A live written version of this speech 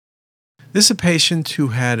This is a patient who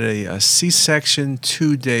had a C-section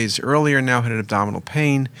 2 days earlier, now had abdominal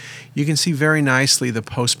pain. You can see very nicely the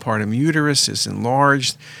postpartum uterus is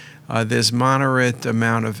enlarged. There's moderate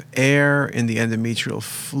amount of air in the endometrial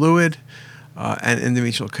fluid and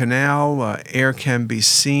endometrial canal. Air can be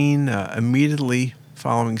seen immediately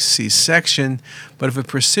following C-section, but if it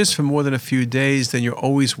persists for more than a few days, then you're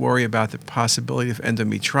always worried about the possibility of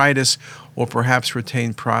endometritis or perhaps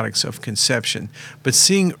retained products of conception. But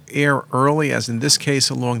seeing air early, as in this case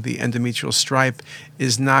along the endometrial stripe,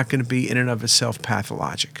 is not going to be in and of itself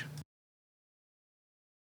pathologic.